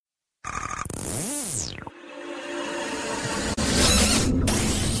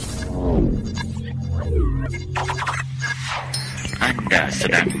Anda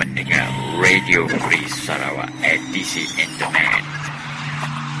sedang mendengar Radio Free Sarawak edisi Internet.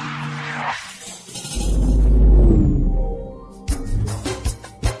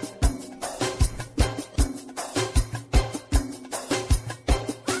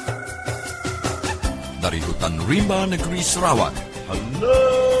 Dari hutan rimba negeri Sarawak. Hello,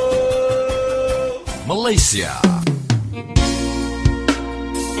 Malaysia.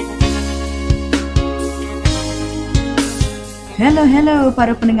 Hello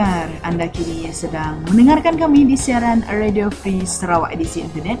para pendengar. Anda kini sedang mendengarkan kami di siaran Radio Free Sarawak edisi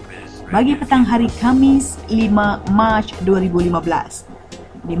Internet bagi petang hari Khamis 5 Mac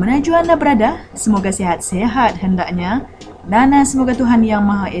 2015. Di mana jua anda berada, semoga sihat-sihat hendaknya dan semoga Tuhan Yang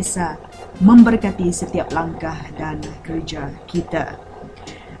Maha Esa memberkati setiap langkah dan kerja kita.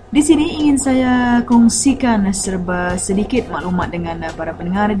 Di sini ingin saya kongsikan serba sedikit maklumat dengan para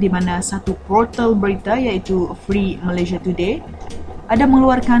pendengar di mana satu portal berita iaitu Free Malaysia Today ada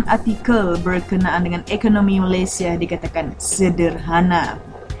mengeluarkan artikel berkenaan dengan ekonomi Malaysia dikatakan sederhana.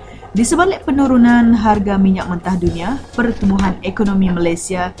 Di sebalik penurunan harga minyak mentah dunia, pertumbuhan ekonomi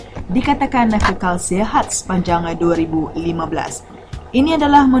Malaysia dikatakan kekal sihat sepanjang 2015. Ini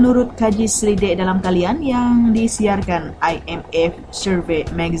adalah menurut kaji selidik dalam talian yang disiarkan IMF Survey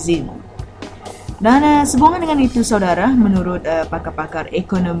Magazine. Dan sehubungan dengan itu saudara, menurut pakar-pakar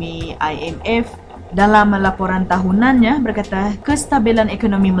ekonomi IMF, dalam laporan tahunannya berkata kestabilan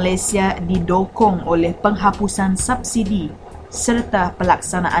ekonomi Malaysia didokong oleh penghapusan subsidi serta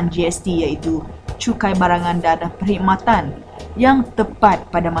pelaksanaan GST iaitu cukai barangan dan perkhidmatan yang tepat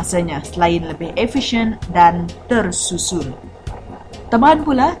pada masanya selain lebih efisien dan tersusun. Tambahan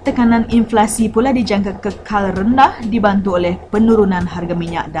pula, tekanan inflasi pula dijangka kekal rendah dibantu oleh penurunan harga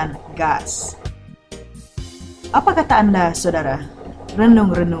minyak dan gas. Apa kata anda, saudara?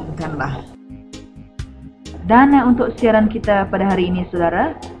 Renung-renungkanlah. Dan untuk siaran kita pada hari ini,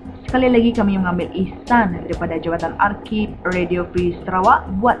 saudara, sekali lagi kami mengambil ihsan daripada Jabatan Arkib Radio Free Sarawak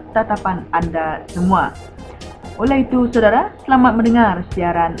buat tatapan anda semua. Oleh itu, saudara, selamat mendengar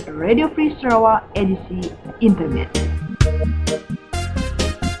siaran Radio Free Sarawak edisi Internet.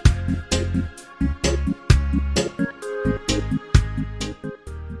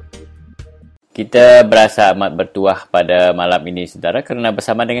 Kita berasa amat bertuah pada malam ini, saudara, kerana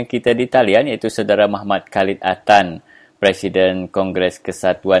bersama dengan kita di talian iaitu saudara Muhammad Khalid Atan, Presiden Kongres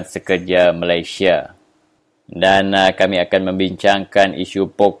Kesatuan Sekerja Malaysia. Dan kami akan membincangkan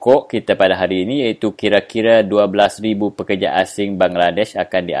isu pokok kita pada hari ini iaitu kira-kira 12,000 pekerja asing Bangladesh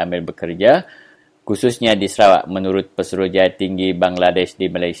akan diambil bekerja, khususnya di Sarawak menurut Pesuruhjaya Tinggi Bangladesh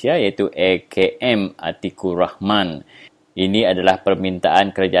di Malaysia iaitu AKM Atikur Rahman. Ini adalah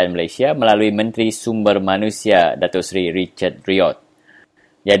permintaan kerajaan Malaysia melalui Menteri Sumber Manusia Datuk Seri Richard Riot.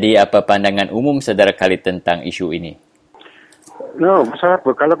 Jadi apa pandangan umum saudara Khalid tentang isu ini? No, pasal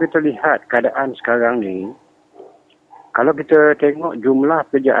apa? Kalau kita lihat keadaan sekarang ni, kalau kita tengok jumlah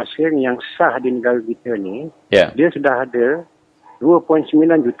pekerja asing yang sah di negara kita ni, dia sudah ada 2.9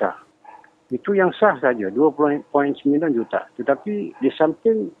 juta. Itu yang sah saja, 2.9 juta. Tetapi di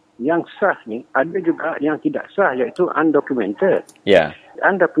samping yang sah ni, ada juga yang tidak sah iaitu undocumented.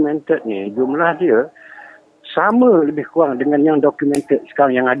 Undocumented ni, jumlah dia sama lebih kurang dengan yang documented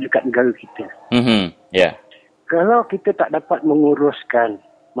sekarang yang ada kat negara kita. Kalau kita tak dapat menguruskan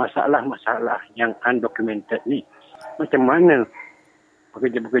masalah-masalah yang undocumented ni, macam mana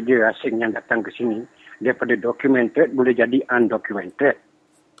pekerja-pekerja asing yang datang ke sini daripada documented boleh jadi undocumented?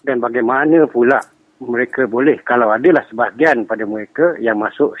 Dan bagaimana pula mereka boleh, kalau adalah sebahagian pada mereka yang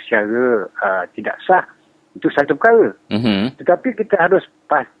masuk secara tidak sah, itu satu perkara. Tetapi kita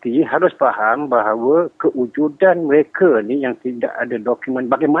harus faham bahawa kewujudan mereka ni yang tidak ada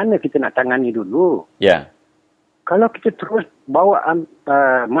dokumen, bagaimana kita nak tangani dulu. Kalau kita terus bawa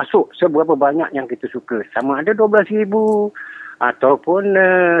masuk seberapa banyak yang kita suka, sama ada 12,000 ataupun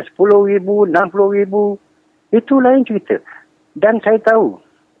 10,000, 60,000, itu lain cerita. Dan saya tahu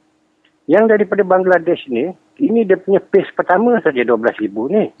yang daripada Bangladesh ni, ini dia punya pace pertama saja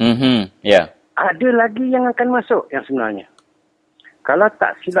 12,000 ni. Ada lagi yang akan masuk yang sebenarnya. Kalau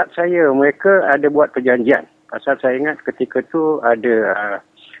tak silap saya, mereka ada buat perjanjian. Pasal saya ingat ketika tu ada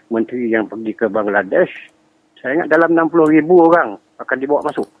menteri yang pergi ke Bangladesh. Saya ingat dalam 60,000 orang akan dibawa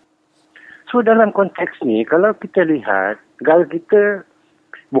masuk. So dalam konteks ni, kalau kita lihat, negara kita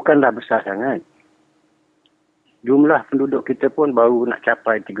bukanlah besar sangat. Jumlah penduduk kita pun baru nak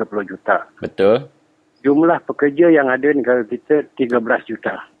capai 30 juta. Betul. Jumlah pekerja yang ada di negara kita 13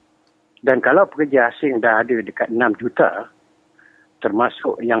 juta. Dan kalau pekerja asing dah ada dekat 6 juta,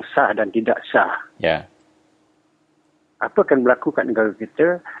 termasuk yang sah dan tidak sah. Apa akan berlaku kat negara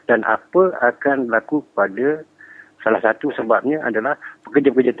kita dan apa akan berlaku pada Salah satu sebabnya adalah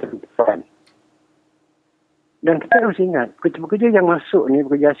pekerja-pekerja tempatan. Dan kita harus ingat, pekerja-pekerja yang masuk ni,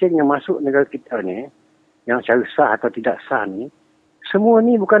 pekerja asing yang masuk negara kita ni, yang secara sah atau tidak sah ni, semua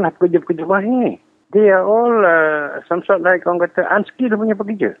ni bukanlah pekerja-pekerja mahir ni. They are all some sort like orang kata unskilled punya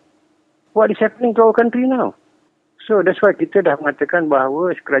pekerja. What is happening to our country now? So that's why kita dah mengatakan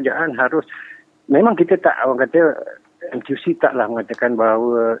bahawa kerajaan harus, memang kita tak, orang kata MTUC taklah mengatakan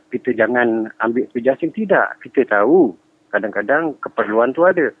bahawa kita jangan ambil pekerja asing. Tidak. Kita tahu kadang-kadang keperluan tu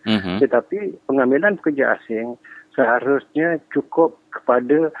ada. Tetapi pengambilan pekerja asing seharusnya cukup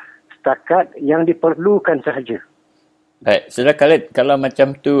kepada setakat yang diperlukan sahaja. Baik, Saudara Khalid, kalau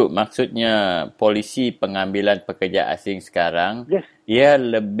macam tu maksudnya polisi pengambilan pekerja asing sekarang, ia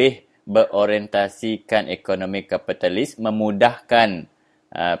lebih berorientasikan ekonomi kapitalis, memudahkan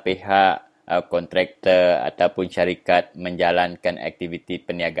pihak kontraktor ataupun syarikat menjalankan aktiviti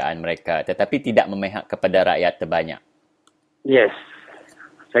perniagaan mereka, tetapi tidak memihak kepada rakyat terbanyak. Yes.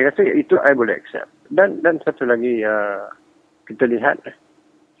 Saya rasa itu I boleh accept. Dan satu lagi, kita lihat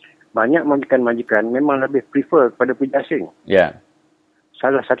banyak majikan-majikan memang lebih prefer kepada pekerja asing. Ya.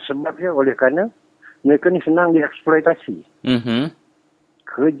 Salah satu sebabnya oleh kerana mereka ni senang dieksploitasi.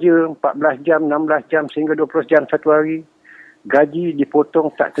 Kerja 14 jam, 16 jam sehingga 20 jam satu hari. Gaji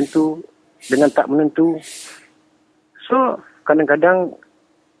dipotong tak tentu dengan tak menentu. So, kadang-kadang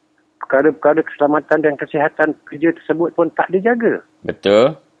perkara-perkara keselamatan dan kesihatan kerja tersebut pun tak dijaga.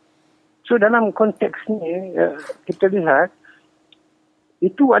 Betul. So, dalam konteks ni, kita lihat,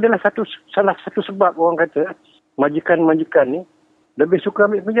 itu adalah salah satu sebab orang kata majikan-majikan ni lebih suka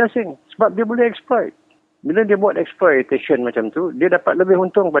ambil pekerja asing. Sebab dia boleh exploit. Bila dia buat exploitation macam tu, dia dapat lebih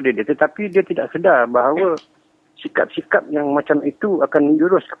untung pada dia. Tetapi dia tidak sedar bahawa sikap-sikap yang macam itu akan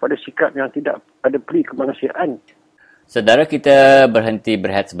menjurus kepada sikap yang tidak ada peri kemanusiaan. Saudara, kita berhenti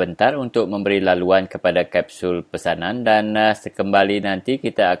berehat sebentar untuk memberi laluan kepada kapsul pesanan dan sekembali nanti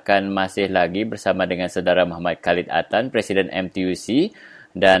kita akan masih lagi bersama dengan Saudara Muhammad Khalid Atan, Presiden MTUC,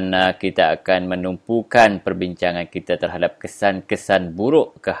 dan kita akan menumpukan perbincangan kita terhadap kesan-kesan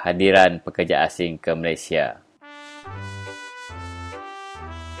buruk kehadiran pekerja asing ke Malaysia.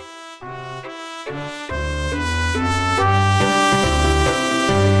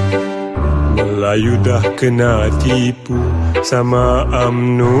 Melayu dah kena tipu sama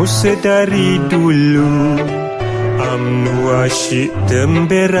UMNO sedari dulu. UMNO asyik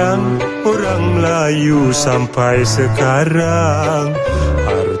temberang orang Melayu sampai sekarang.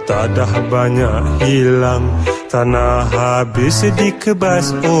 Harta dah banyak hilang, tanah habis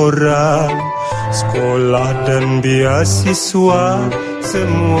dikebas orang. Sekolah dan beasiswa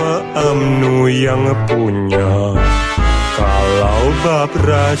semua UMNO yang punya. Kalau bab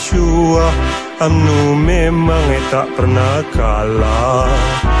rasuah, UMNO memang tak pernah kalah.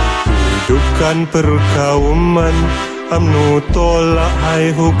 Hidupkan perkauman, UMNO tolak hai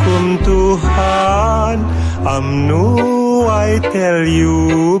hukum Tuhan. UMNO, I tell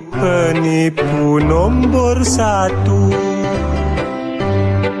you, penipu nombor 1.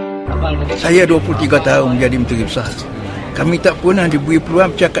 Saya 23 tahun menjadi Menteri Besar. Kami tak pernah diberi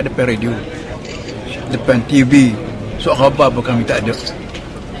peluang bercakap depan radio, depan TV. Surat khabar pun kami tak ada.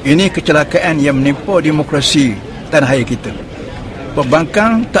 Ini kecelakaan yang menimpa demokrasi tanah air kita.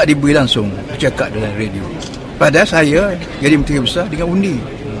 Perbankan tak diberi langsung bercakap dalam radio. Padahal saya jadi Menteri Besar dengan undi.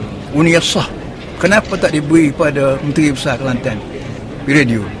 Undi yang sah. Kenapa tak diberi pada Menteri Besar Kelantan di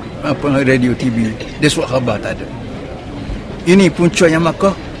radio? Apa radio TV? Dia surat khabar tak ada. Ini puncanya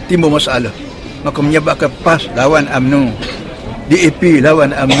maka timbul masalah. Maka menyebabkan PAS lawan UMNO, DAP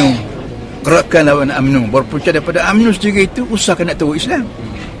lawan UMNO, gerakan lawan UMNO. Berpunca daripada UMNO sendiri itu usahakan nak tahu Islam.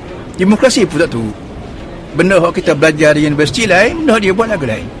 Demokrasi pun tak tahu. Benda yang kita belajar di universiti lain, benda dia buat lagu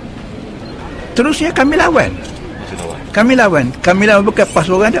lain. Terusnya kami lawan. Kami lawan bukan PAS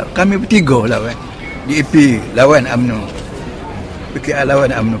orang tak. Kami bertiga lawan. DAP lawan UMNO, PKR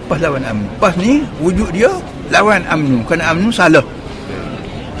lawan UMNO, PAS lawan UMNO. PAS ni wujud dia lawan UMNO kerana UMNO salah.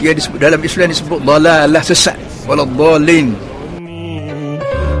 Dia disebut, dalam Islam disebut dalalah, sesat. Waladhdallin.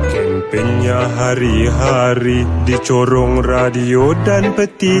 Kempennya hari-hari dicorong radio dan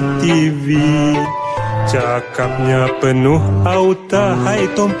peti TV. Cakapnya penuh auta, hai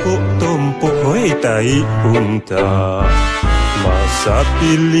tumpuk-tumpuk, hoi tai unta. Masa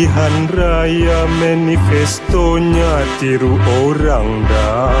pilihan raya manifestonya tiru orang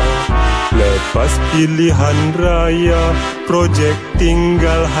dah. Lepas pilihan raya projek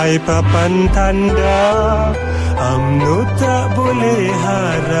tinggal hai papan tanda. UMNO tak boleh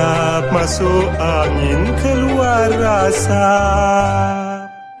harap masuk angin keluar asap.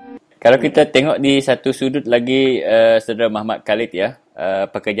 Kalau kita tengok di satu sudut lagi, Saudara Muhammad Khalid ya,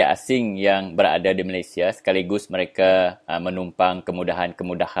 pekerja asing yang berada di Malaysia sekaligus mereka menumpang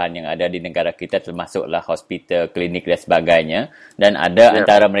kemudahan-kemudahan yang ada di negara kita termasuklah hospital, klinik dan sebagainya. Dan ada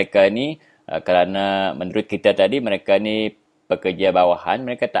antara mereka ni kerana menurut kita tadi mereka ni pekerja bawahan,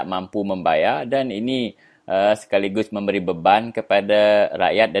 mereka tak mampu membayar dan ini sekaligus memberi beban kepada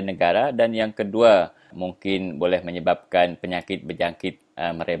rakyat dan negara. Dan yang kedua, mungkin boleh menyebabkan penyakit berjangkit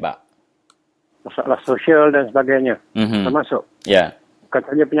merebak. Masalah sosial dan sebagainya termasuk. Ya.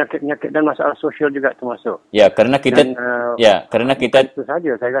 Katanya penyakit-penyakit dan masalah sosial juga termasuk. Ya, kerana kita kerana kita itu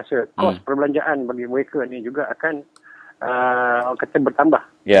saja saya rasa kos perbelanjaan bagi mereka ni juga akan kata bertambah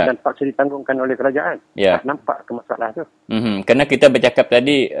dan terpaksa ditanggungkan oleh kerajaan. Nampak ke masalah tu. Kerana kita bercakap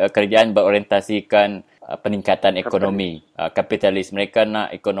tadi kerajaan berorientasikan peningkatan ekonomi. Kapitalis mereka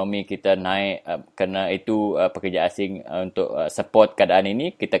nak ekonomi kita naik, kerana itu pekerja asing untuk support keadaan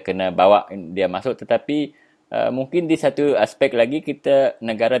ini kita kena bawa dia masuk, tetapi mungkin di satu aspek lagi kita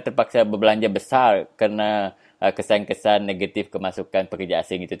negara terpaksa berbelanja besar kerana kesan-kesan negatif kemasukan pekerja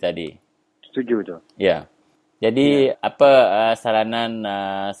asing itu tadi. Setuju tu. Ya. Jadi apa saranan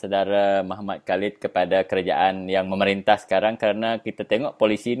saudara Muhammad Khalid kepada kerajaan yang memerintah sekarang, kerana kita tengok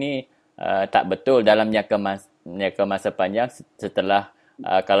polisi ni tak betul dalam jangka masa panjang setelah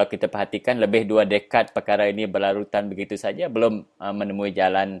kalau kita perhatikan lebih 2 dekad perkara ini berlarutan begitu saja belum menemui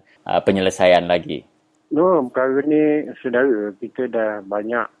jalan penyelesaian lagi. No, perkara ni saudara kita dah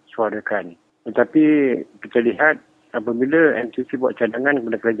banyak suarakan. Tetapi kita lihat apabila MTC buat cadangan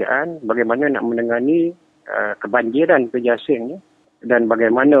kepada kerajaan bagaimana nak menangani kebanjiran pekerja asing ni, dan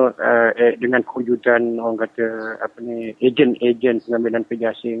bagaimana dengan kewujudan orang kata ejen-ejen pengambilan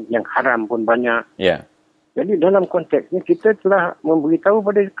pekerja asing yang haram pun banyak. Ya. Jadi dalam konteks ni kita telah memberitahu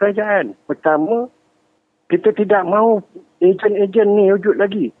pada kerajaan. Pertama, kita tidak mahu ejen-ejen ni wujud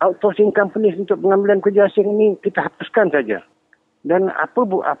lagi. Outsourcing companies untuk pengambilan kerja asing ni kita hapuskan saja. Dan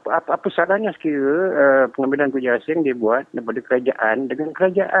apa salahnya sekira pengambilan kerja asing dibuat daripada kerajaan dengan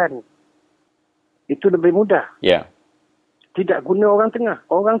kerajaan. Itu lebih mudah. Ya. Tidak guna orang tengah.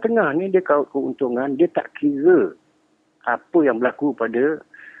 Orang tengah ni dia keuntungan, dia tak kira apa yang berlaku pada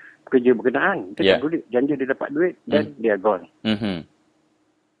pekerja berkenaan. Dia tak peduli. Janji dia dapat duit dan dia gone.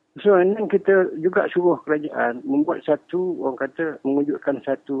 So, and kita juga suruh kerajaan membuat satu, orang kata, mewujudkan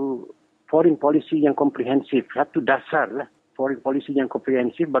satu foreign policy yang komprehensif. Satu dasar lah. Foreign policy yang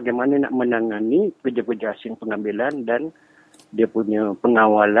komprehensif bagaimana nak menangani pekerja-pekerja asing pengambilan dan dia punya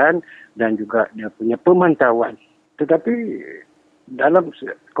pengawalan dan juga dia punya pemantauan. Tetapi dalam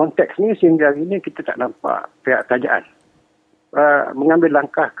konteks ni sehingga hari ini kita tak nampak pihak kerajaan mengambil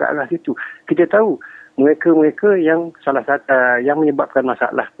langkah ke arah situ. Kita tahu mereka-mereka yang salah satu yang menyebabkan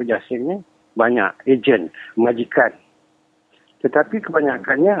masalah pekerja asing ni banyak ejen, majikan. Tetapi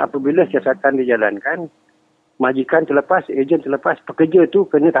kebanyakannya apabila siasatan dijalankan, majikan terlepas, ejen terlepas, pekerja tu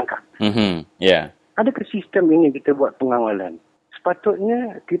kena tangkap. Adakah sistem ini kita buat pengawalan?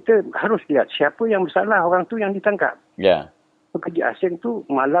 Sepatutnya kita harus lihat siapa yang bersalah, orang tu yang ditangkap. Pekerja asing tu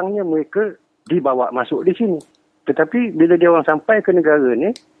malangnya mereka dibawa masuk di sini. Tetapi bila dia orang sampai ke negara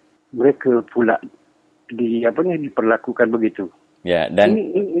ni, mereka pula diperlakukan begitu. Dan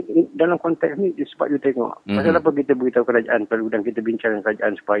ini dalam konteks ni sebab you tengok. Pasal apa kita beritahu kerajaan perlu dan kita bincang dengan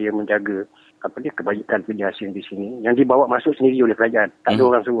kerajaan supaya menjaga kebajikan pekerja asing di sini yang dibawa masuk sendiri oleh kerajaan. Tak ada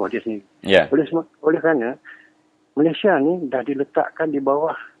orang suruh dia sendiri. Oleh kerana Malaysia ni dah diletakkan di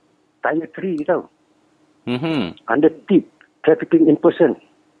bawah tier 3 tau. Under TIP, Trafficking in Person.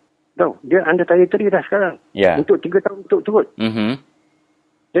 Tahu, dia under tier 3 dah sekarang. Untuk 3 tahun untuk turut.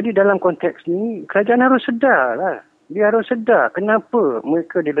 Jadi dalam konteks ni kerajaan harus sedar lah. Dia harus sedar kenapa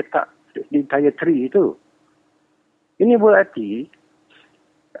mereka diletak di tier 3 itu. Ini berarti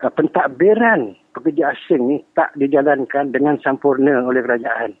pentadbiran pekerja asing ni tak dijalankan dengan sempurna oleh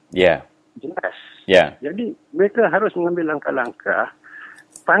kerajaan. Jelas. Jadi mereka harus mengambil langkah-langkah,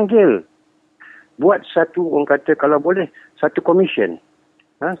 panggil, buat satu, orang kata kalau boleh, satu komisen.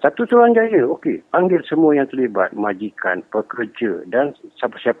 Satu Suruhanjaya, okey, panggil semua yang terlibat, majikan, pekerja dan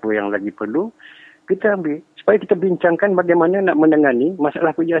siapa-siapa yang lagi perlu. Kita ambil supaya kita bincangkan bagaimana nak menangani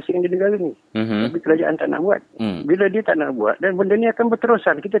masalah pekerja asing di negara ni. Tapi kerajaan tak nak buat. Bila dia tak nak buat, dan benda ni akan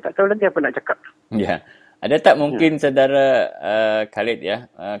berterusan. Kita tak tahu lagi apa nak cakap. Ada tak mungkin saudara Khalid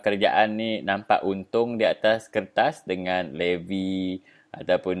kerajaan ni nampak untung di atas kertas dengan levy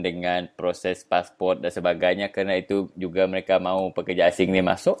ataupun dengan proses pasport dan sebagainya, kerana itu juga mereka mahu pekerja asing ni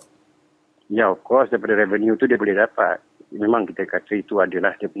masuk? Of course, daripada revenue tu dia boleh dapat. Memang kita kata itu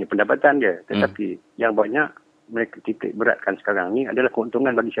adalah dia punya pendapatan dia. Tetapi yang banyak mereka titik beratkan sekarang ni adalah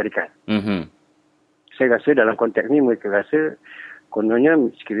keuntungan bagi syarikat. Saya rasa dalam konteks ni mereka rasa kononnya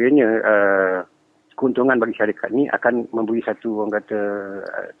sekiranya keuntungan bagi syarikat ni akan memberi satu orang kata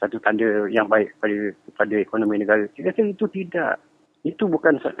satu tanda yang baik pada ekonomi negara. Saya kata itu tidak. Itu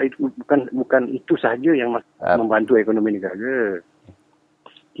bukan itu sahaja yang membantu ekonomi negara.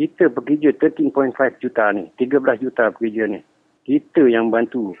 Kita bekerja 13.5 juta ni, 13 juta pekerja ni. Kita yang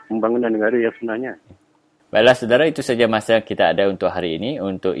bantu pembangunan negara yang sebenarnya. Baiklah saudara, itu saja masa kita ada untuk hari ini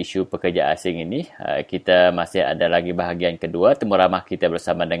untuk isu pekerja asing ini. Kita masih ada lagi bahagian kedua temu ramah kita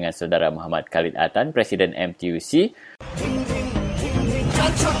bersama dengan saudara Muhammad Khalid Atan, Presiden MTUC.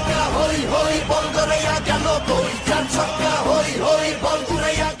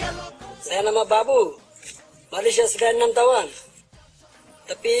 Saya nama Babu. Malaysia sudah 6 tahun.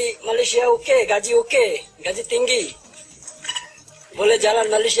 Tapi Malaysia okey, gaji okey, gaji tinggi. Boleh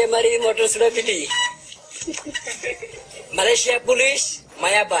jalan Malaysia mari motor sudah beli. Malaysia polis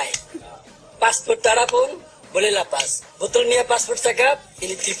maya baik. Pasport tara pun boleh lepas. Botol mia pasport sagap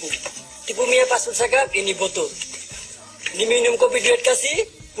ini tipu. Tipu mia pasport sagap ini botol. Ini minum kopi duit kasih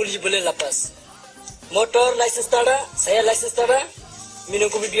polis boleh lepas. Motor license tara, saya license tara, minum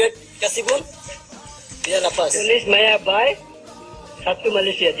kopi duit kasih pun dia lepas. Polis maya baik, satu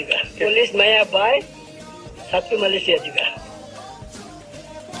Malaysia juga. Polis maya baik, satu Malaysia juga.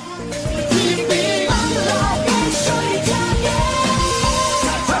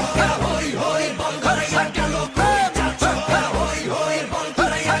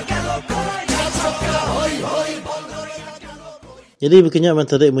 Jadi berkenyak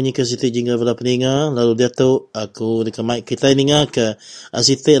mantarik bunyi ke Siti Jingga Vela Peninga, lalu dia tahu aku dekat mic kita ninga ke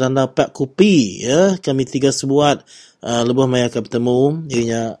Siti Randa Pak Kopi ya, kami 3 sebuat lebih maya ke bertemu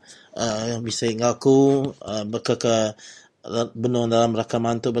ianya bisa ngaku berkaka benua dalam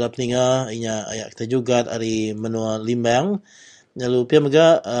rakaman tu Vela Peninga ianya ayat kita juga hari menua Limbang lalu pia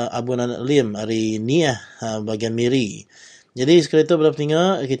mega abunan lim hari niah bagian miri. Jadi sekali itu Vela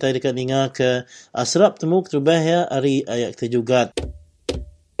Peninga kita dekat ninga ke serap temu ketubah ya hari ayat kita juga.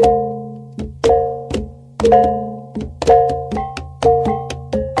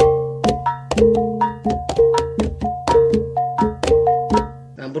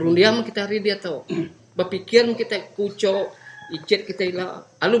 Berundiam kita hari dia tahu. Berpikir kita kucok, icet kita ilah.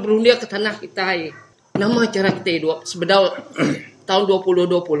 Lalu berundia ke tanah kita. Nama cara kita hidup sebedal tahun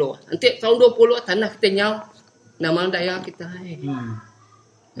 2020. Nanti tahun 20 tanah kita nyau. Nama daya kita.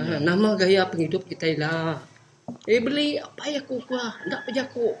 Nama gaya penghidup kita ilah. Beli apa ya ku kuah? Ndak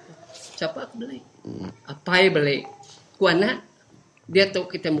pajaku. Siapa aku beli? Apa beli? Ku anak dia tahu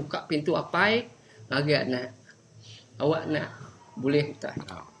kita buka pintu apa lagi anak. Awak nak boleh tak?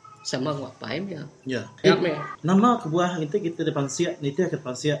 Sama apa ya? Ya. Nama kebuah kita depan siap ni ke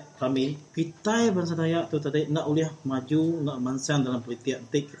depan siap kami kita bangsa Dayak tu tadi nak uliah maju nak mansan dalam politik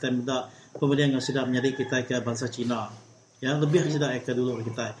kita minta pemberian yang sudah menjadi kita ke bangsa Cina. Ya, lebih sudah ke dulu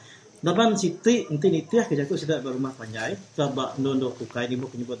kita. Depan Siti nanti nitiah ke jaku sudah berumah panjai ke bak nondo kukai ni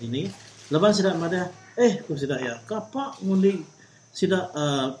buku nyebut ini. Lepas sudah ada aku sudah ya. Kapak ngundi sudah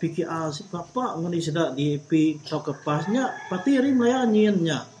PKR kapak ngundi sudah DP tau kepasnya pati rim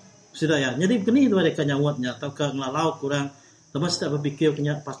layannya. Sudah ya. Jadi begini tu mereka nyawatnya atau ke ngelalau kurang. Lepas sudah berfikir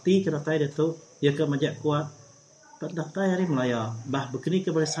punya pasti kena tai dia tu dia ke majak kuat. Pada tai hari Melaya. Bah begini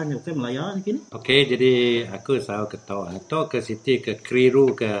ke barisannya okey Melaya ni kini. Okey jadi aku selalu ketawa atau ke Siti ke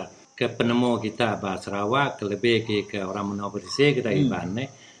Keriru ke penemu kita bah Sarawak lebih ke orang Menua Bersih kita iban ni.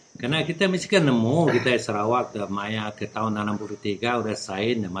 Karena kita mesti kan nemu kita Sarawak ke Maya ke tahun 63 udah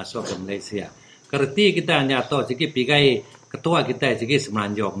sign masuk ke Malaysia. Kerti kita hanya tahu sikit pigai ketua kita sikit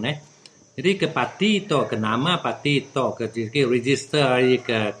Semenanjung ni. Jadi ke parti tu ke nama parti tu ke sikit register hari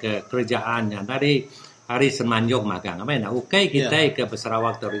ke kerajaannya dari hari Semenanjung magang. Apa nak okey kita ke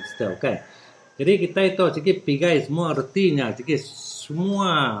Sarawak tu register okey. Jadi kita itu sikit pigai semua artinya sikit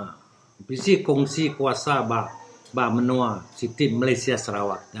semua bisi kongsi kuasa bah menua Siti Malaysia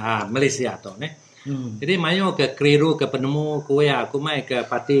Sarawak. Malaysia tu ni. Jadi mayo ke Keriru ke penemu kuya aku mai ke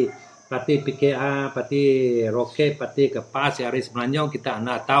parti PKA, parti Roket, parti ke PAS hari Semenanjung kita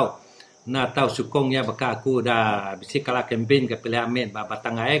nak tahu sukongnya baka aku dah bisi kala kempen ke pilihan amin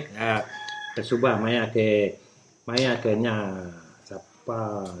batang aek ke Subah maya ke nya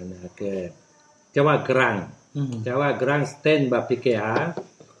siapa ke Jawa Gerang stand ba PKA.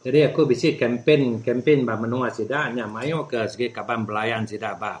 Jadi aku bisi kempen ba menua sida nya mayo ke segi kaban belayan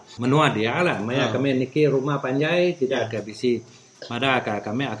sida ba menua dia lah maya kami niki rumah panjai tidak ke bisi pada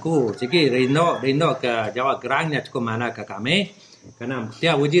kami aku segi rindo ke Jawa Gerangnya cukup mana ke kami karena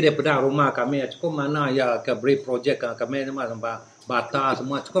dia uji daripada rumah kami cukup mana ya ke beri projek ke kami semua sampai bata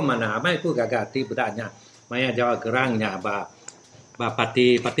semua cukup mana mai aku gagati bedanya maya Jawa Gerangnya ba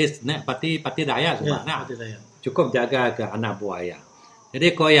parti daya semua nah cukup jaga ke anak buaya.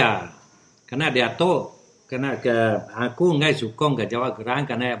 Jadi koya Karena dia tu kena ke aku ngai sukong ke Jawa Gerang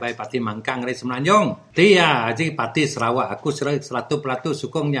karena baik parti Mangkang dari Semenanjung. Dia jadi parti Sarawak aku 100%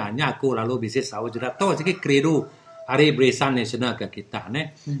 sukongnya. Nya aku lalu bisnis Sarawak juga tu jadi keliru hari barisan nasional ke kita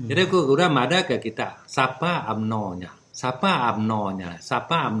ne. Jadi aku udah ada ke kita. Siapa UMNO-nya?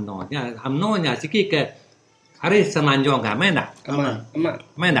 UMNO-nya sikit ke hari Semenanjung kan main dah?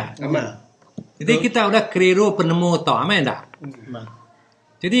 Main dah? Jadi kita udah keliru penemu tu main dah?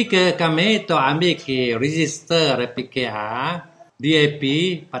 Jadi ke kami tu ambil ke register PKA, DAP,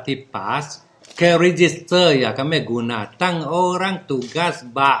 parti PAS, ke register ya kami guna tang orang tugas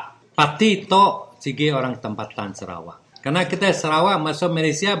parti tu segi orang tempatan Sarawak. Karena kita Sarawak masuk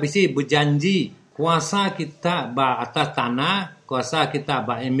Malaysia mesti berjanji kuasa kita atas tanah, kuasa kita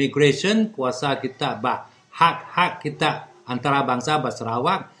immigration, kuasa kita hak-hak kita antara bangsa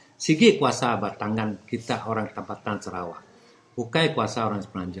Sarawak, segi kuasa tangan kita orang tempatan Sarawak. Bukan kuasa orang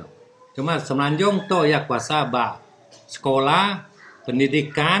Semenanjung. Cuma Semenanjung tu ya kuasa sekolah,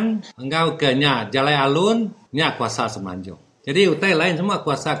 pendidikan, engkau ke Jalai Alun, nya kuasa Semenanjung. Jadi utai lain semua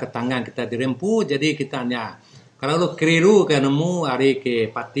kuasa ke tangan kita dirempu. Jadi kita kalau lu keliru ke nemu hari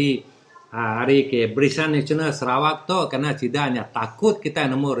ke parti hari ke Barisan Nasional Sarawak tu karena sidanya takut kita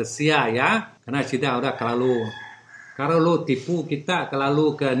nemu Rusia ya. Karena sida udah kalau lu tipu kita kalau lu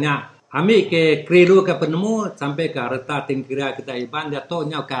ke ambil ke keliru ke penemu sampai ke reta tingkira kita iban dia tu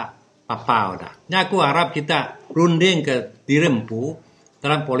ke papau dah. Aku harap kita runding ke dirempu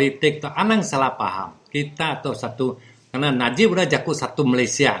dalam politik tu anang salah paham. Kita tu satu karena Najib udah jaku satu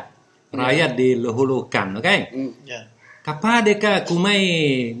Malaysia. Rakyat diluluhkan, okey? Kapa deka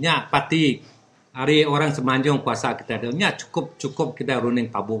kumai parti hari orang Semenanjung kuasa kita dia cukup kita runding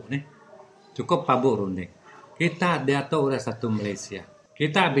pabuk ni. Cukup pabuk runding. Kita dia tu udah satu Malaysia.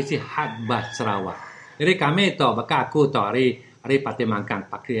 Kita bisi hak Sarawak. Jadi kami tu baka aku tu hari parti Mangkang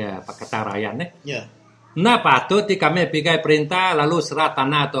Pakatan Rakyat ni. Nah patut kami pigai perintah lalu serah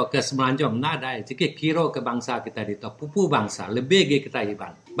tanah tu ke Semenanjung. Nah dah jadi kira ke bangsa kita di tu pupu bangsa lebih ke kita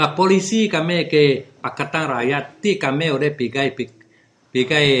iban. Polisi kami ke Pakatan Rakyat kami udah pigai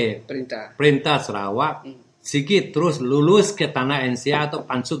perintah Sarawak. Sikit terus lulus ke tanah NCA atau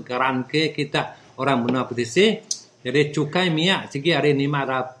pansut garan ke kita orang menua petisi. Jadi cukai minyak segi hari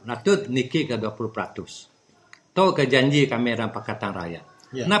 500 niki ke 20%. Itu ke janji kami dalam Pakatan Rakyat.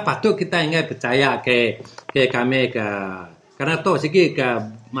 Nah patut kita ingat percaya ke kami karena tu segi ke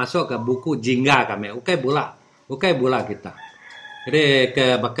masuk ke buku jingga kami. Ukai bola kita. Jadi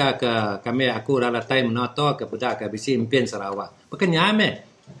ke kami aku dalam time noto ke budak ke bisi impian Sarawak. Bukan nyame.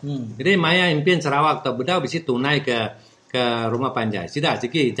 Jadi maya impian Sarawak tu budak bisi tunai ke rumah panjai. Sudah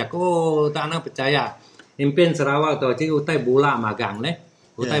segi tak nak percaya. Impian Sarawak tu jadi utai bola magang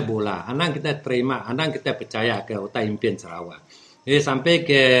utai bola. Anang kita terima, anang kita percaya ke utai impian Sarawak. Jadi sampai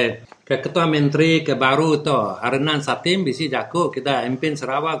ke ketua menteri ke baru tu Arenan Satim bisi jaku kita impian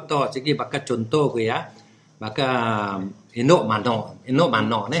Sarawak tu jadi bakal contoh ke ya. Bakal indok mano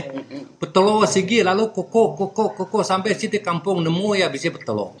ni. Betolo sigi lalu koko sampai situ kampung nemu ya bisi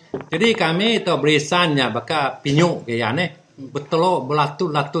betolo. Jadi kami tu berisannya bakal pinyuk ke ya ni. Betul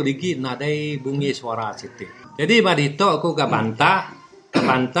belatu lagi nadai bunyi suara situ. Jadi pada itu aku ke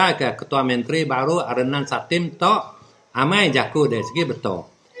bantah ke ketua menteri baru Arenan Satim to amai jaku dari segi betul.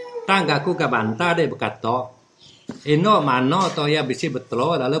 Tang aku ke bantah dia berkata ino mano to ya bisi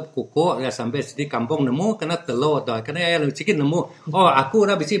betul lalu kuku ya sampai di kampung nemu kena telur to kena ya sikit nemu. Oh aku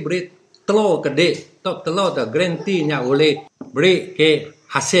dah bisi beri telur gede to telur to garanti nya oleh beri ke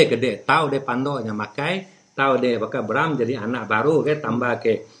hasil gede tahu dia pandonya makai tahu dia bakal beram jadi anak baru ke tambah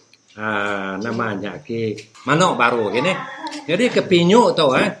ke namanya ke manok baru gini. Jadi ke pinyuk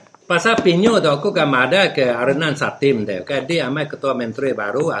tu pasal pinyuk tu aku kan ada ke Arenan Satim tu ke dia amai ketua menteri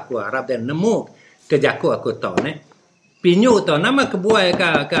baru aku harap dia nemu ke jaku aku tahu ni. Pinyuk tu nama kebuai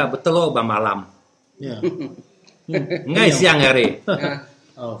ke betelo malam. Ya. Ngai siang hari.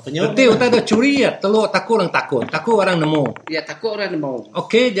 Betul utai tu curi ya telur takut orang nemu. Ya takut orang nemu.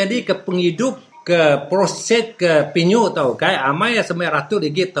 Okey jadi ke penghidup ke proses ke pinyu tau kai amai ya semai ratu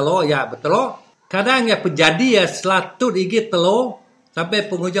digit telur ya betul kadang ya terjadi ya selatu digit telur sampai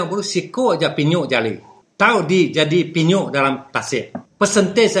penghujung baru siko aja pinyu jali tahu jadi pinyu dalam tasik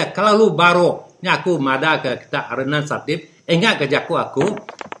persentase kalau lu baru nya aku mada ke kita Arenan Satim ingat ke jaku aku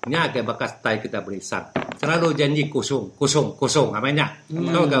nya ke bakas tai kita berisan selalu janji kosong amanya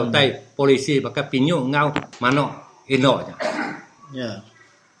tahu kau tai polisi bakal pinyu ngau mano inonya ya.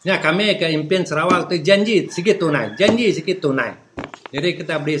 Ya kami ke impian Sarawak tu janji sikit tunai. Jadi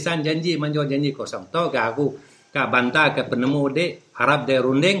kita berisan janji menjual janji kosong. Tahu ke aku ke bantah ke penemu dek harap dia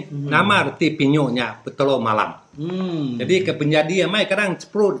runding nama arti pinyuknya betelo malam. Jadi ke penjadi mai kadang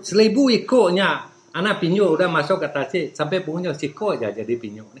 10,000 ikutnya. Anak pinyo udah masuk ke tasik sampai punya siko aja jadi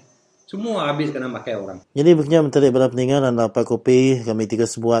pinyo ni. Semua habis kena pakai orang. Jadi begini menteri bala pendengar dan dapat kopi kami tiga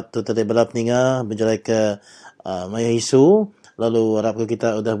sebuat tu tadi bala pendengar berjalan ke Maya Isu. Lalu harap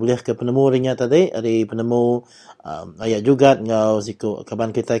kita sudah boleh ke penemu ringnya tadi. Hari penemu ayat juga ngau siku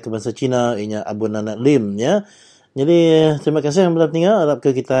kaban kita ke bahasa Cina inya Abu Nanak Lim ya. Jadi terima kasih bala pendengar. Harap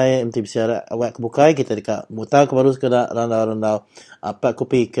kita MT bersiarat awak kebukai kita dekat mutar ke baru sekadar randau-randau apa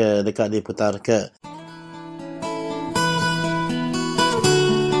kopi ke dekat diputar ke.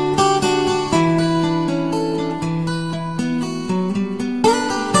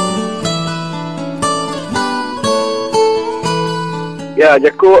 Ya,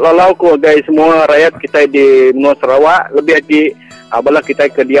 jaku lalau ko dari semua rakyat kita di Menua Sarawak, lebih lagi bala kita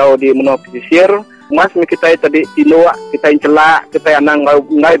ke diau di Menua Pesisir. Mas kita tadi tinuak, kita celak, kita anang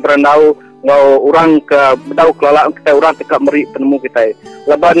ngai berandau ngau orang ke bedau kelala kita orang tekak meri penemu kita.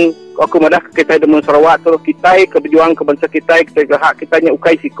 Laban aku madah kita di Menua Sarawak tu kita ke berjuang ke bangsa kita ke hak kita nya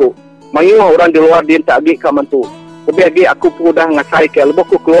ukai siku. Mayu orang di luar dia tak agi ka mantu. Lebih lagi aku pun dah ngasai ke lebih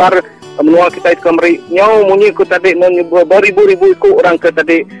aku keluar menua kita ke meri nyau munyi ku tadi beribu-ribu ku orang ke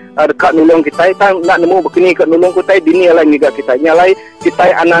tadi dekat nulung kita nak nemu begini ke nulung ku tadi dini alai ngiga kita nyalai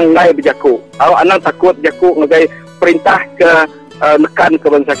kita anang ngai berjaku anang takut jaku ngagai perintah ke nekan ke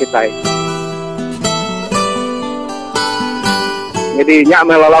bangsa kita. Jadi nyak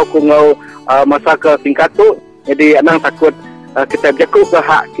melalau ku ngau masa ke singkat tu jadi anang takut kita berjaku ke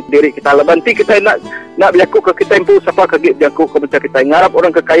hak diri kita lebanti kita nak berjaku ke kita impu siapa ke berjaku ke bangsa kita ngarap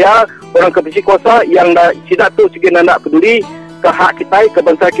orang kekaya orang ke kuasa yang tidak tu segi nak peduli ke hak kita ke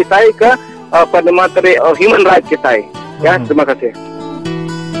bangsa kita ke pada materi human right kita ya. Terima kasih.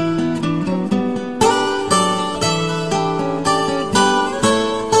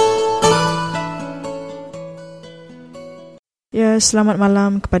 Ya, selamat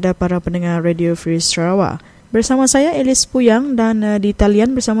malam kepada para pendengar Radio Free Sarawak. Bersama saya Elis Puyang dan di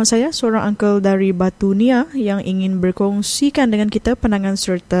talian bersama saya seorang uncle dari Batu Nia yang ingin berkongsikan dengan kita pandangan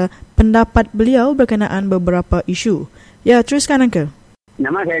serta pendapat beliau berkenaan beberapa isu. Ya, teruskan uncle.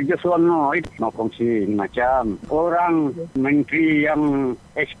 Nama saya Josuano, mau kongsi macam orang menteri yang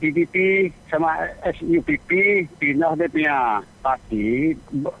SPDP sama SUPP pindah dia punya parti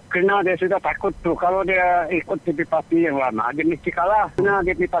kerana dia sudah takut tu kalau dia ikut di parti yang lama dia mesti kalah kerana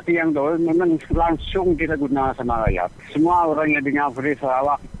dia di parti yang dulu memang langsung kita guna sama rakyat. Semua orang yang dengar Free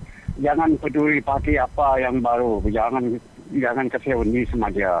Sarawak jangan peduli parti apa yang baru, jangan kasih undi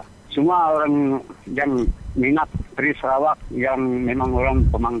sama dia. Semua orang yang minat Free Sarawak yang memang orang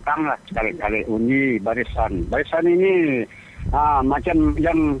pemangkang lah sekali-kali undi barisan ini macam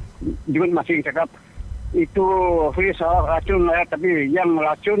yang juga masih cakap itu Free Sarawak racun lah, tapi yang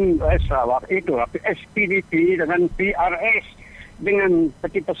racun Sarawak itu SPDP dengan PRS dengan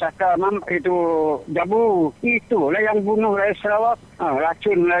peti pesaka itu jabu itulah yang bunuh rakyat Sarawak,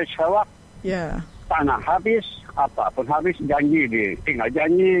 racun rakyat Sarawak. Ya. Tanah habis, apapun habis, janji dia tinggal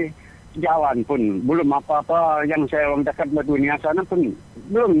janji. Jalan pun belum apa-apa yang saya orang dekat berdunia sana pun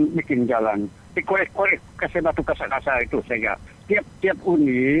belum bikin jalan. Dikorek-korek kasih batu kasar-kasar itu saja. Tiap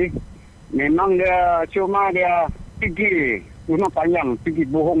undi memang dia cuma dia pergi rumah panjang, pergi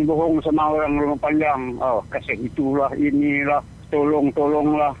bohong-bohong sama orang rumah panjang. Oh, kasih itulah inilah,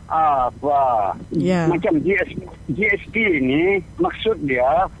 tolonglah apa. Yeah. Macam GST ini maksud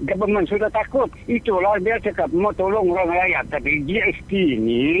dia government sudah takut. Itulah dia cakap mau tolong orang rakyat, tapi GST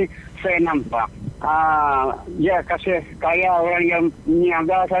ini saya nampak dia kasih kaya orang yang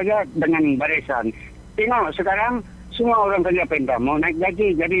niaga saja dengan barisan. Tengok sekarang semua orang kerja perintah mau naik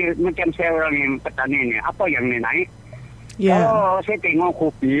gaji, jadi macam saya orang yang petani ni apa yang ni naik. Yeah. Kalau saya tengok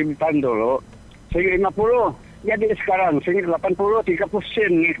kopi tahun dulu segi 50, jadi sekarang segi 80,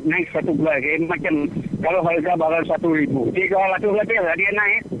 30% naik satu gelas. Macam kalau harga barang 1,000, 300 lebih lah dia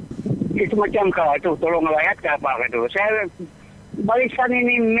naik. Itu macam kau itu tolong rakyat ke apa itu. Saya barisan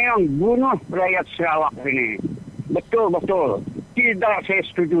ini memang bunuh rakyat Sarawak ini. Betul. Tidak saya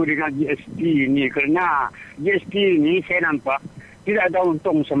setuju dengan GST ini kerana GST ini saya nampak tidak ada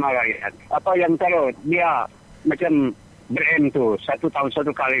untung sama rakyat. Apa yang kalau dia macam BM tu 1 tahun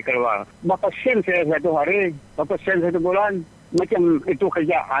 1 kali keluar. Berapa sen saya satu hari, berapa sen satu bulan. Macam itu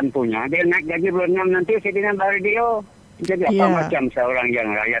kerjaan punya. Dia naik gaji bulan 6 nanti saya dengan bayar dia. Jadi apa macam seorang yang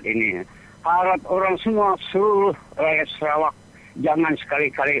rakyat ini. Harap orang semua seluruh rakyat Sarawak jangan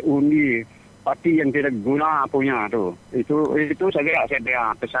sekali-kali undi parti yang tidak guna punya tu. Itu saja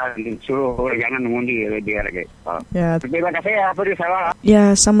saya pesan suruh orang jangan mengundi dia lagi. Ya. Terima kasih ya Free Sarawak.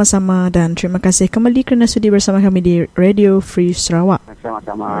 Ya, sama-sama dan terima kasih kembali kerana sudi bersama kami di Radio Free Sarawak.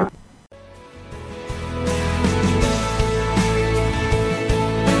 Sama-sama.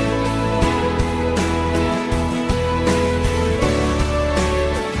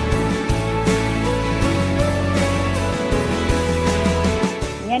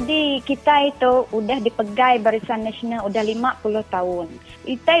 Jadi kita itu udah dipegai Barisan Nasional udah 50 tahun.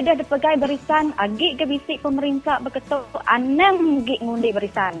 Kita udah dipegai barisan, agik ke bisik pemerintah berketuk, anam gik ngundi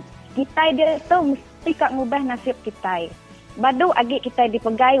barisan. Kita dia tu mesti kak ngubah nasib kita. Badu agik kita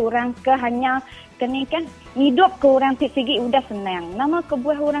dipegai orang ke hanya kena kan hidup ke orang sigi udah senang. Nama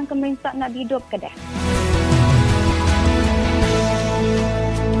kebuah orang pemerintah nak hidup ke dah.